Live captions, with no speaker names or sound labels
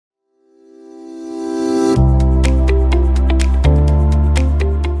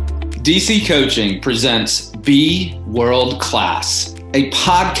DC Coaching presents Be World Class, a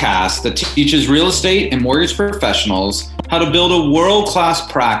podcast that teaches real estate and mortgage professionals how to build a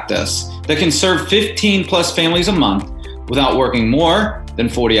world-class practice that can serve 15 plus families a month without working more than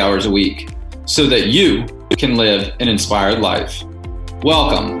 40 hours a week, so that you can live an inspired life.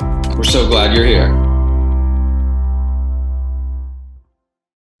 Welcome. We're so glad you're here.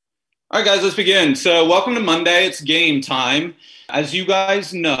 All right, guys, let's begin. So welcome to Monday. It's game time. As you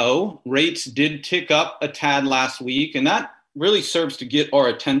guys know, rates did tick up a tad last week, and that really serves to get our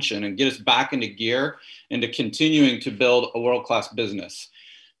attention and get us back into gear into continuing to build a world-class business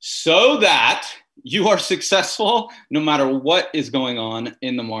so that you are successful no matter what is going on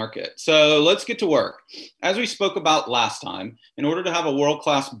in the market. So let's get to work. As we spoke about last time, in order to have a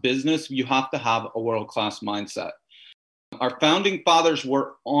world-class business, you have to have a world-class mindset. Our founding fathers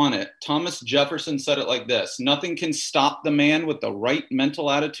were on it. Thomas Jefferson said it like this: nothing can stop the man with the right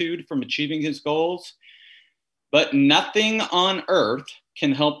mental attitude from achieving his goals, but nothing on earth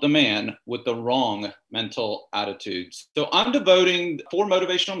can help the man with the wrong mental attitudes. So I'm devoting 4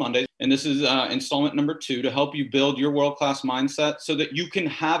 Motivational Mondays, and this is installment number 2, to help you build your world-class mindset so that you can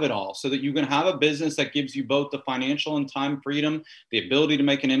have it all, so that you can have a business that gives you both the financial and time freedom, the ability to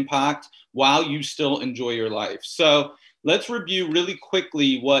make an impact while you still enjoy your life. So let's review really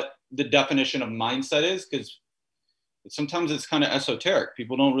quickly what the definition of mindset is, because sometimes it's kind of esoteric.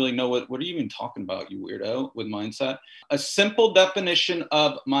 People don't really know what are you even talking about, you weirdo, with mindset. A simple definition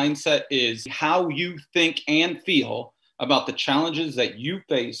of mindset is how you think and feel about the challenges that you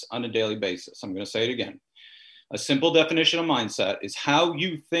face on a daily basis. I'm going to say it again. A simple definition of mindset is how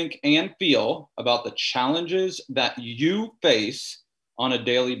you think and feel about the challenges that you face on a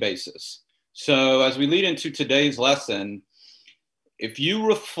daily basis. So as we lead into today's lesson, if you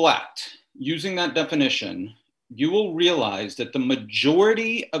reflect using that definition, you will realize that the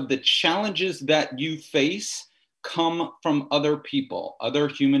majority of the challenges that you face come from other people, other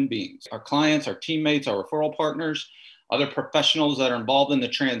human beings, our clients, our teammates, our referral partners, other professionals that are involved in the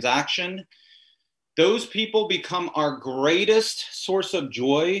transaction. Those people become our greatest source of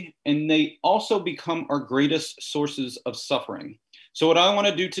joy, and they also become our greatest sources of suffering. So what I want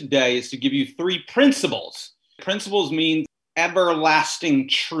to do today is to give you 3 principles. Principles mean everlasting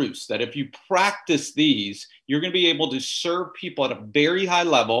truths, that if you practice these, you're going to be able to serve people at a very high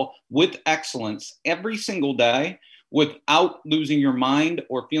level with excellence every single day without losing your mind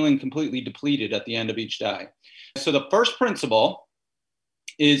or feeling completely depleted at the end of each day. So the first principle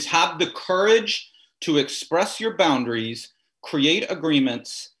is have the courage to express your boundaries, create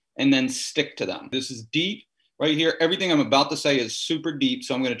agreements, and then stick to them. This is deep. Right here, everything I'm about to say is super deep,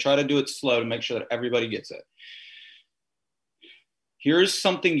 so I'm going to try to do it slow to make sure that everybody gets it. Here's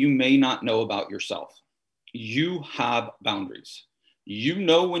something you may not know about yourself. You have boundaries. You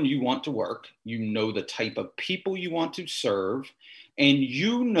know when you want to work, you know the type of people you want to serve, and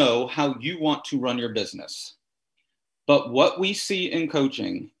you know how you want to run your business. But what we see in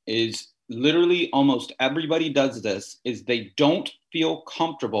coaching is literally almost everybody does this, is they don't feel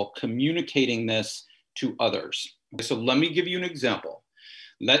comfortable communicating this to others. So let me give you an example.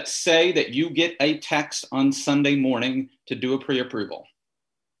 Let's say that you get a text on Sunday morning to do a pre-approval.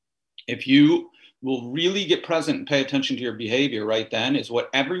 If you will really get present and pay attention to your behavior right then, is what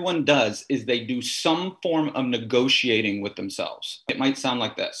everyone does is they do some form of negotiating with themselves. It might sound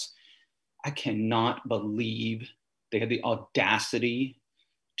like this: I cannot believe they had the audacity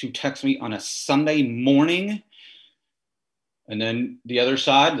to text me on a Sunday morning. And then the other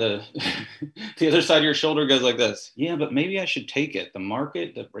side, the other side of your shoulder goes like this: yeah, but maybe I should take it.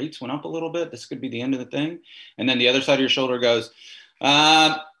 The rates went up a little bit. This could be the end of the thing. And then the other side of your shoulder goes,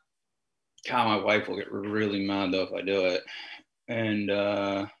 God, my wife will get really mad though if I do it. And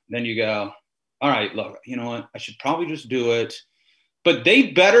then you go, all right, look, you know what? I should probably just do it. But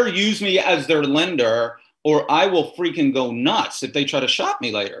they better use me as their lender, or I will freaking go nuts if they try to shop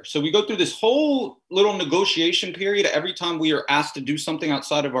me later. So we go through this whole little negotiation period every time we are asked to do something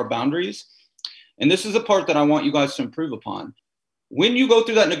outside of our boundaries. And this is the part that I want you guys to improve upon. When you go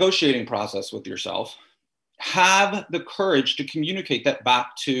through that negotiating process with yourself, have the courage to communicate that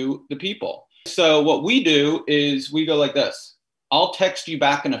back to the people. So what we do is we go like this: I'll text you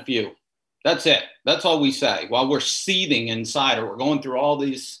back in a few. That's it. That's all we say while we're seething inside, or we're going through all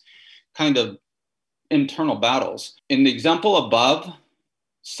these kind of internal battles. In the example above,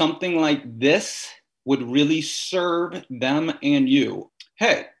 something like this would really serve them and you.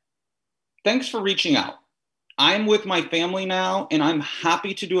 Hey, thanks for reaching out. I'm with my family now, and I'm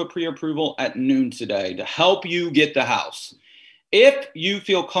happy to do a pre-approval at noon today to help you get the house. If you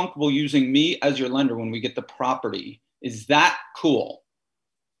feel comfortable using me as your lender when we get the property, is that cool?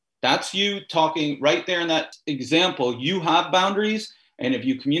 That's you talking right there in that example. You have boundaries. And if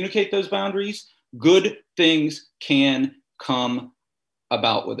you communicate those boundaries, good things can come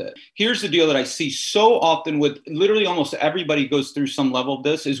about with it. Here's the deal that I see so often with literally almost everybody goes through some level of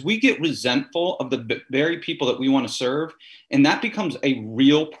this is we get resentful of the very people that we want to serve. And that becomes a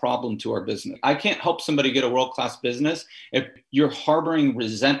real problem to our business. I can't help somebody get a world-class business if you're harboring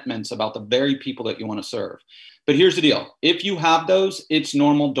resentments about the very people that you want to serve. But here's the deal. If you have those, it's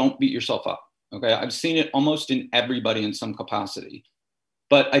normal. Don't beat yourself up. Okay. I've seen it almost in everybody in some capacity.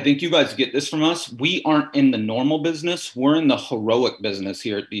 But I think you guys get this from us. We aren't in the normal business. We're in the heroic business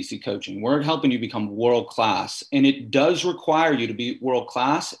here at BC Coaching. We're helping you become world-class. And it does require you to be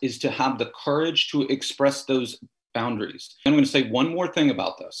world-class is to have the courage to express those boundaries. I'm going to say one more thing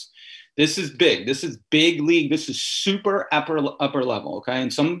about this. This is big. This is big league. This is super upper level, okay?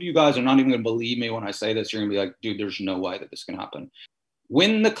 And some of you guys are not even going to believe me when I say this. You're going to be like, dude, there's no way that this can happen.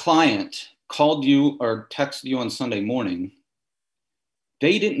 When the client called you or texted you on Sunday morning,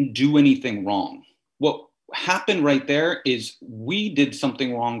 they didn't do anything wrong. What happened right there is we did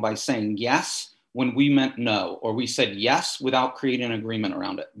something wrong by saying yes when we meant no, or we said yes without creating an agreement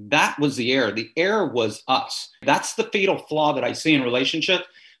around it. That was the error. The error was us. That's the fatal flaw that I see in relationships.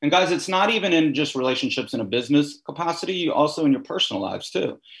 And guys, it's not even in just relationships in a business capacity, also in your personal lives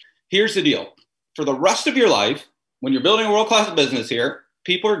too. Here's the deal. For the rest of your life, when you're building a world-class business here,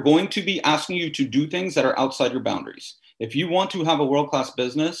 people are going to be asking you to do things that are outside your boundaries. If you want to have a world-class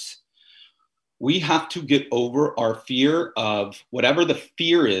business, we have to get over our fear of whatever the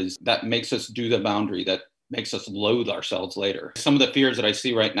fear is that makes us do the boundary, that makes us loathe ourselves later. Some of the fears that I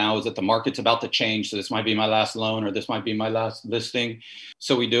see right now is that the market's about to change. So this might be my last loan or this might be my last listing.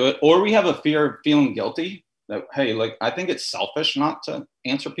 So we do it. Or we have a fear of feeling guilty that, hey, like, I think it's selfish not to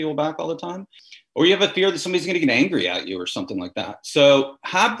answer people back all the time. Or you have a fear that somebody's going to get angry at you or something like that. So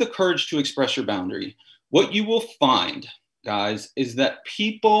have the courage to express your boundary. What you will find, guys, is that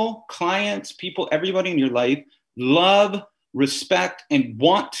people, clients, people, everybody in your life love, respect, and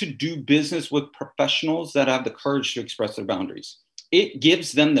want to do business with professionals that have the courage to express their boundaries. It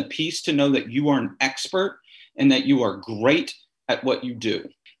gives them the peace to know that you are an expert and that you are great at what you do.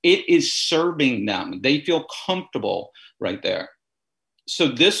 It is serving them. They feel comfortable right there. So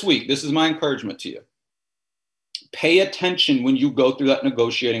this week, this is my encouragement to you. Pay attention when you go through that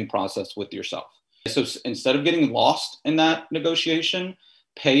negotiating process with yourself. So instead of getting lost in that negotiation,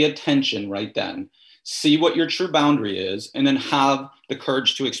 pay attention right then. See what your true boundary is, and then have the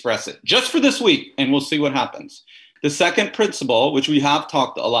courage to express it just for this week, and we'll see what happens. The second principle, which we have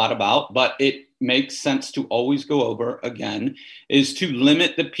talked a lot about, but it makes sense to always go over again, is to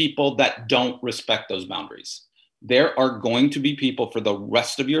limit the people that don't respect those boundaries. There are going to be people for the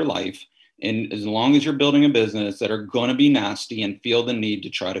rest of your life, and as long as you're building a business, that are going to be nasty and feel the need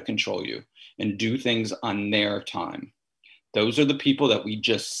to try to control you and do things on their time. Those are the people that we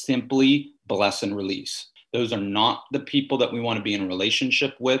just simply bless and release. Those are not the people that we want to be in a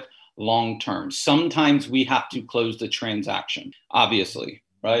relationship with long term. Sometimes we have to close the transaction, obviously,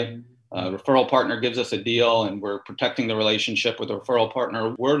 right? A referral partner gives us a deal and we're protecting the relationship with a referral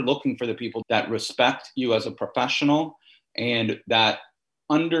partner. We're looking for the people that respect you as a professional and that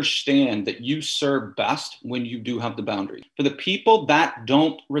understand that you serve best when you do have the boundary. For the people that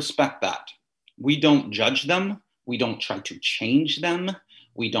don't respect that, we don't judge them. We don't try to change them.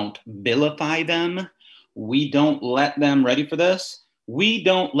 We don't vilify them. We don't let them, ready for this? We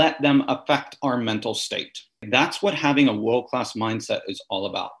don't let them affect our mental state. That's what having a world-class mindset is all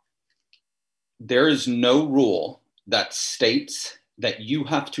about. There is no rule that states that you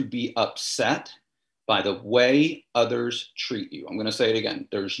have to be upset by the way others treat you. I'm going to say it again.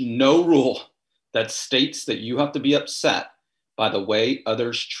 There's no rule that states that you have to be upset by the way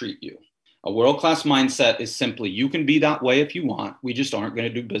others treat you. A world-class mindset is simply, you can be that way if you want. We just aren't going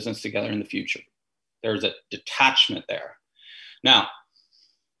to do business together in the future. There's a detachment there. Now,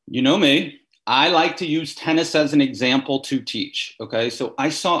 you know me, I like to use tennis as an example to teach. Okay, so I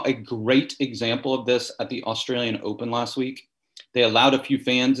saw a great example of this at the Australian Open last week. They allowed a few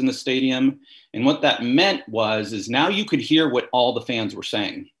fans in the stadium. And what that meant is now you could hear what all the fans were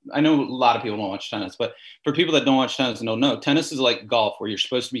saying. I know a lot of people don't watch tennis, but for people that don't watch tennis and don't know, tennis is like golf where you're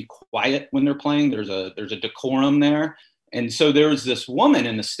supposed to be quiet when they're playing. There's a decorum there. And so there was this woman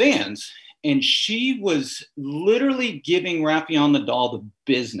in the stands, and she was literally giving Rafael Nadal the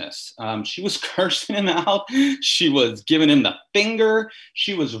business. She was cursing him out. She was giving him the finger.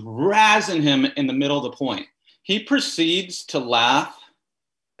 She was razzing him in the middle of the point. He proceeds to laugh,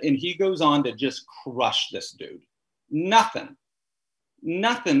 and he goes on to just crush this dude. Nothing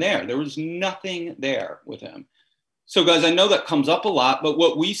there. There was nothing there with him. So guys, I know that comes up a lot, but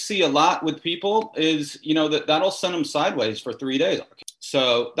what we see a lot with people is, that'll send them sideways for 3 days.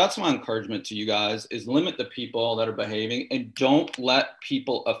 So that's my encouragement to you guys is limit the people that are behaving and don't let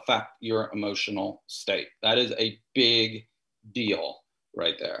people affect your emotional state. That is a big deal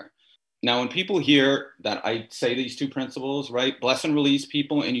right there. Now, when people hear that I say these two principles, right, bless and release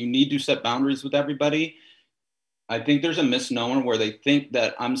people, and you need to set boundaries with everybody, I think there's a misnomer where they think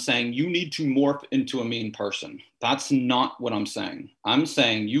that I'm saying you need to morph into a mean person. That's not what I'm saying. I'm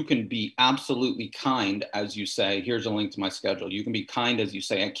saying you can be absolutely kind as you say, here's a link to my schedule. You can be kind as you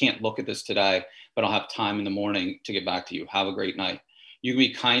say, I can't look at this today, but I'll have time in the morning to get back to you. Have a great night. You can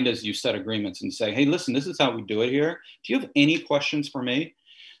be kind as you set agreements and say, hey, listen, this is how we do it here. Do you have any questions for me?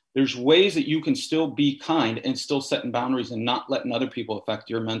 There's ways that you can still be kind and still setting boundaries and not letting other people affect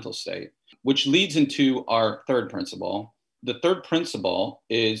your mental state, which leads into our third principle. The third principle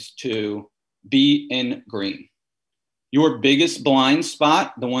is to be in green. Your biggest blind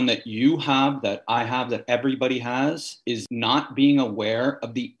spot, the one that you have, that I have, that everybody has, is not being aware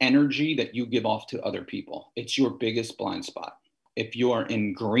of the energy that you give off to other people. It's your biggest blind spot. If you are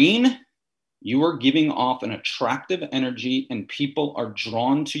in green, you are giving off an attractive energy and people are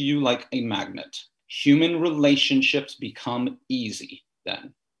drawn to you like a magnet. Human relationships become easy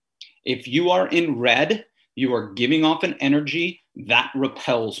then. If you are in red, you are giving off an energy that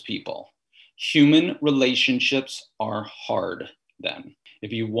repels people. Human relationships are hard then.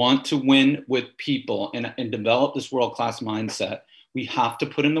 If you want to win with people and develop this world-class mindset, we have to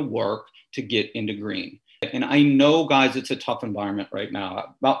put in the work to get into green. And I know, guys, it's a tough environment right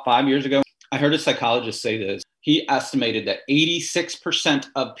now. About 5 years ago, I heard a psychologist say this. He estimated that 86%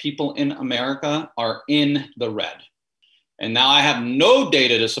 of people in America are in the red. And now I have no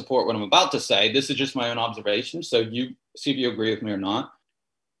data to support what I'm about to say. This is just my own observation. So you see if you agree with me or not.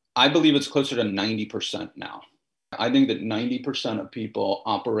 I believe it's closer to 90% now. I think that 90% of people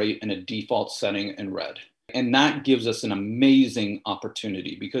operate in a default setting in red. And that gives us an amazing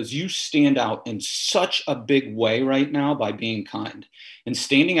opportunity because you stand out in such a big way right now by being kind. And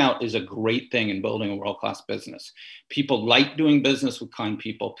standing out is a great thing in building a world-class business. People like doing business with kind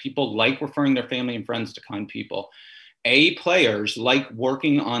people. People like referring their family and friends to kind people. A players like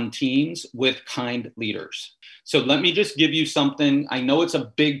working on teams with kind leaders. So let me just give you something. I know it's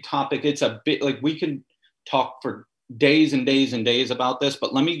a big topic. It's a bit like we can talk for days and days and days about this,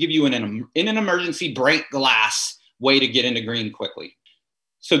 but let me give you in an emergency break glass way to get into green quickly.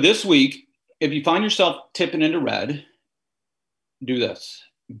 So this week, if you find yourself tipping into red, do this.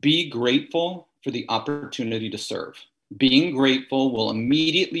 Be grateful for the opportunity to serve. Being grateful will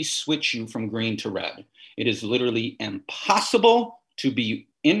immediately switch you from green to red. It is literally impossible to be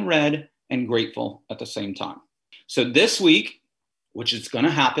in red and grateful at the same time. So this week, which is going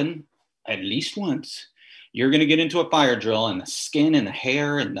to happen at least once, you're going to get into a fire drill and the skin and the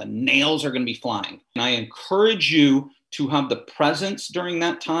hair and the nails are going to be flying. And I encourage you to have the presence during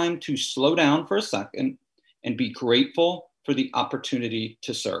that time to slow down for a second and be grateful for the opportunity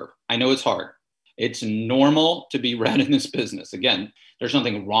to serve. I know it's hard. It's normal to be red in this business. Again, there's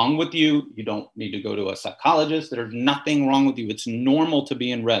nothing wrong with you. You don't need to go to a psychologist. There's nothing wrong with you. It's normal to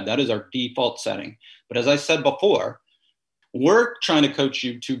be in red. That is our default setting. But as I said before, we're trying to coach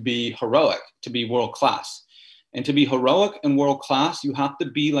you to be heroic, to be world-class. And to be heroic and world-class, you have to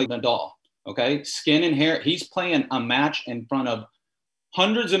be like Nadal, okay? Skin and hair. He's playing a match in front of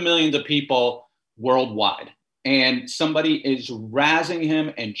hundreds of millions of people worldwide. And somebody is razzing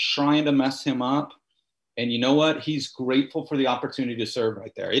him and trying to mess him up. And you know what? He's grateful for the opportunity to serve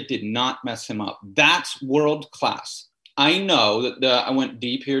right there. It did not mess him up. That's world-class. I know that I went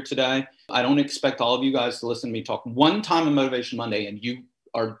deep here today. I don't expect all of you guys to listen to me talk one time on Motivation Monday and you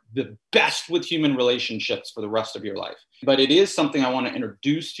are the best with human relationships for the rest of your life. But it is something I want to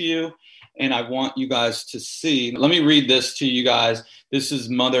introduce to you and I want you guys to see. Let me read this to you guys. This is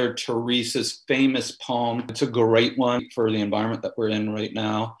Mother Teresa's famous poem. It's a great one for the environment that we're in right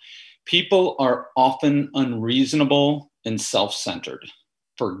now. People are often unreasonable and self-centered.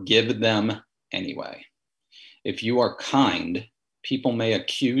 Forgive them anyway. If you are kind, people may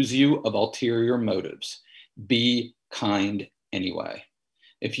accuse you of ulterior motives. Be kind anyway.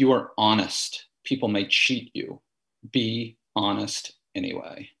 If you are honest, people may cheat you. Be honest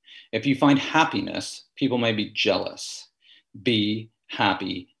anyway. If you find happiness, people may be jealous. Be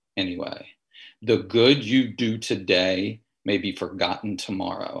happy anyway. The good you do today may be forgotten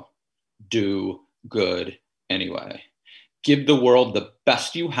tomorrow. Do good anyway. Give the world the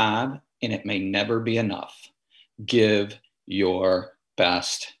best you have, and it may never be enough. Give your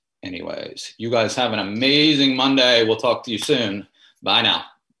best anyways. You guys have an amazing Monday. We'll talk to you soon. Bye now.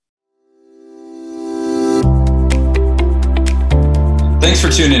 Thanks for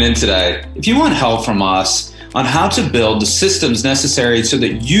tuning in today. If you want help from us on how to build the systems necessary so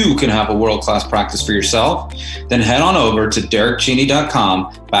that you can have a world-class practice for yourself, then head on over to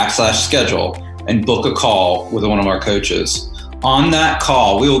derekcheney.com/schedule and book a call with one of our coaches. On that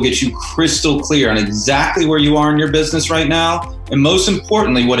call, we will get you crystal clear on exactly where you are in your business right now, and most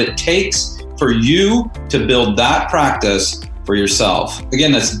importantly, what it takes for you to build that practice for yourself.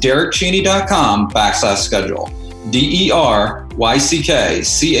 Again, that's derekcheney.com/schedule.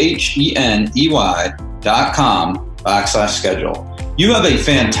 DERYCKCHENEY.com/schedule. You have a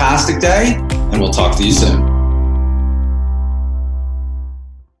fantastic day, and we'll talk to you soon.